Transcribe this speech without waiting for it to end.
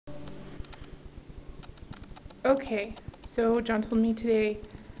Okay, so John told me today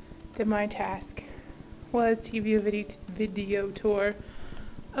that my task was to give you a video tour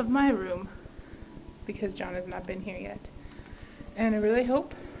of my room because John has not been here yet. And I really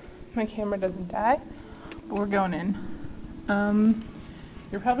hope my camera doesn't die, but we're going in.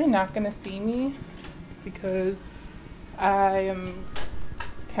 You're probably not going to see me because I am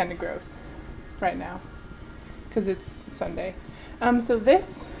kind of gross right now because it's Sunday. So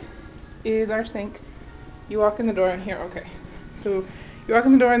this is our sink. You walk in the door and here, okay. So you walk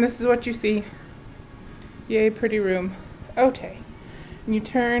in the door and this is what you see. Yay, pretty room. Okay. And you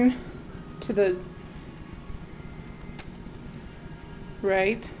turn to the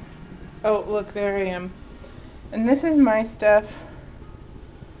right. Oh, look, there I am. And this is my stuff.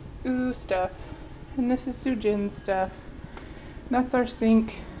 Ooh, stuff. And this is Sujin's stuff. That's our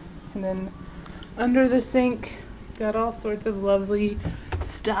sink. And then under the sink, got all sorts of lovely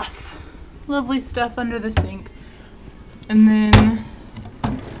stuff. Lovely stuff under the sink. And then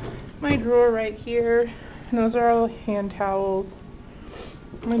my drawer right here. And those are all hand towels.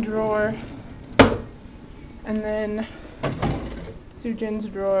 My drawer. And then Sujin's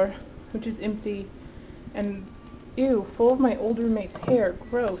drawer, which is empty. And ew, full of my old roommate's hair.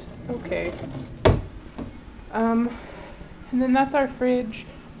 Gross. Okay. And then that's our fridge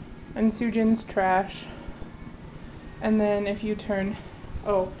and Sujin's trash. And then if you turn,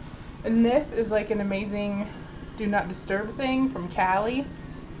 oh, and this is like an amazing do not disturb thing from Cali.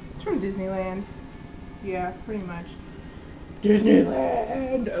 It's from Disneyland. Yeah, pretty much.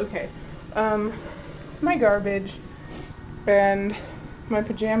 Disneyland! Okay. It's my garbage and my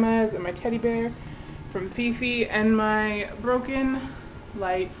pajamas and my teddy bear from Fifi and my broken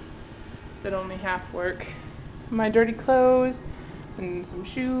lights that only half work. My dirty clothes and some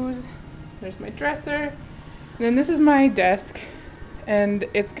shoes. There's my dresser. And then this is my desk. And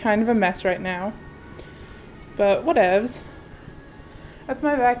it's kind of a mess right now. But whatevs. That's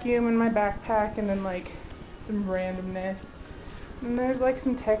my vacuum and my backpack and then like some randomness. And there's like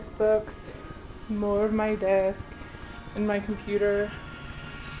some textbooks, more of my desk, and my computer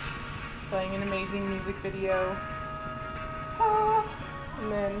playing an amazing music video. Ah,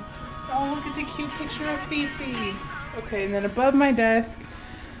 and then, oh, look at the cute picture of Fifi. Okay, and then above my desk,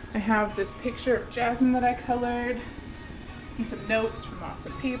 I have this picture of Jasmine that I colored, and some notes from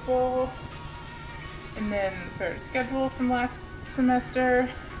awesome people, and then for a schedule from last semester,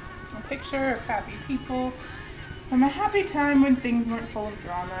 a picture of happy people, and my happy time when things weren't full of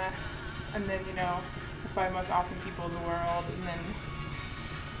drama, and then, you know, the 5 most awesome people in the world, and then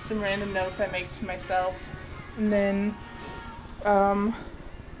some random notes I make to myself, and then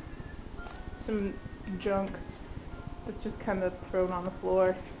some junk that's just kind of thrown on the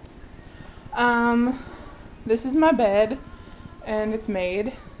floor. This is my bed, and it's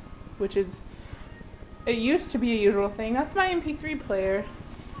made, which is, it used to be a usual thing. That's my MP3 player.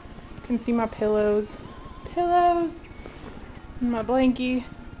 You can see my pillows, and my blankie.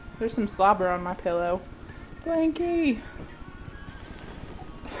 There's some slobber on my pillow. Blankie!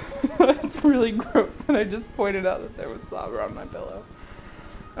 That's really gross, and I just pointed out that there was slobber on my pillow.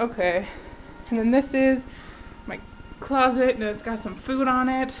 Okay, and then this is my closet, and it's got some food on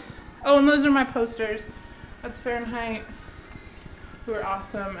it. Oh, and those are my posters. That's Fahrenheit, who are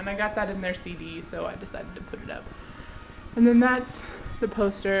awesome, and I got that in their CD, so I decided to put it up. And then that's the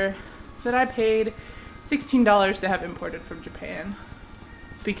poster that I paid $16 to have imported from Japan,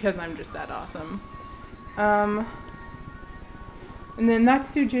 because I'm just that awesome. And then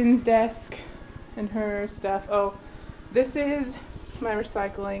that's Sujin's desk and her stuff. Oh, this is my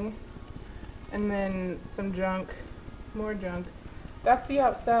recycling, and then some junk, more junk. That's the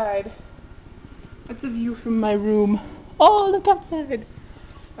outside. That's a view from my room. Oh, look outside.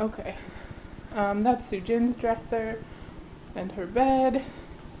 Okay. That's Sujin's dresser and her bed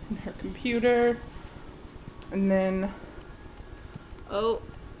and her computer. And then, oh,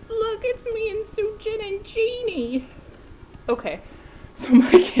 look, it's me and Sujin and Jeannie. Okay, so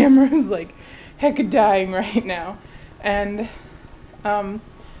my camera is like heck dying right now. And,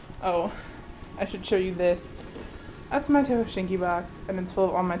 oh, I should show you this. That's my Tohoshinki box, and it's full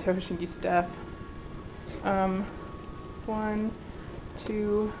of all my Tohoshinki stuff. 1,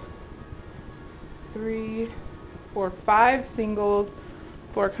 2, 3, 4, 5 singles,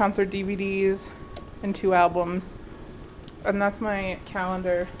 4 concert DVDs, and 2 albums. And that's my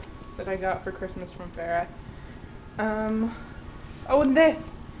calendar that I got for Christmas from Farrah. Oh, and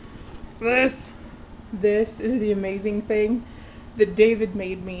this is the amazing thing that David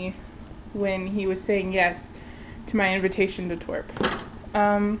made me when he was saying yes to my invitation to twerp.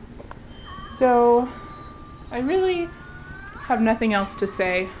 So I really have nothing else to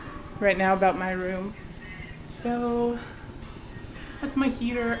say right now about my room. So that's my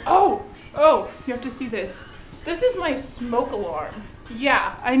heater. Oh, you have to see this. This is my smoke alarm.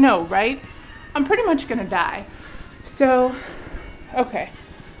 Yeah, I know, right? I'm pretty much gonna die. So, okay,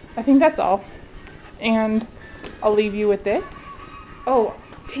 I think that's all. And I'll leave you with this. Oh,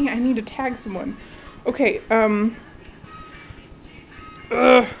 dang it, I need to tag someone. Okay,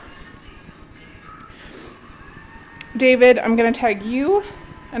 David, I'm gonna tag you,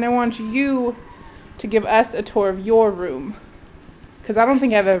 and I want you to give us a tour of your room. Because I don't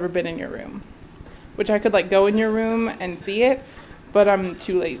think I've ever been in your room. Which I could like go in your room and see it, but I'm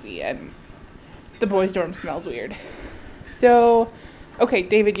too lazy and the boys' dorm smells weird. So, okay,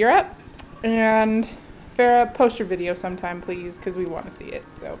 David, you're up. And Farrah, post your video sometime, please, because we want to see it.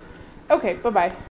 So, okay, bye-bye.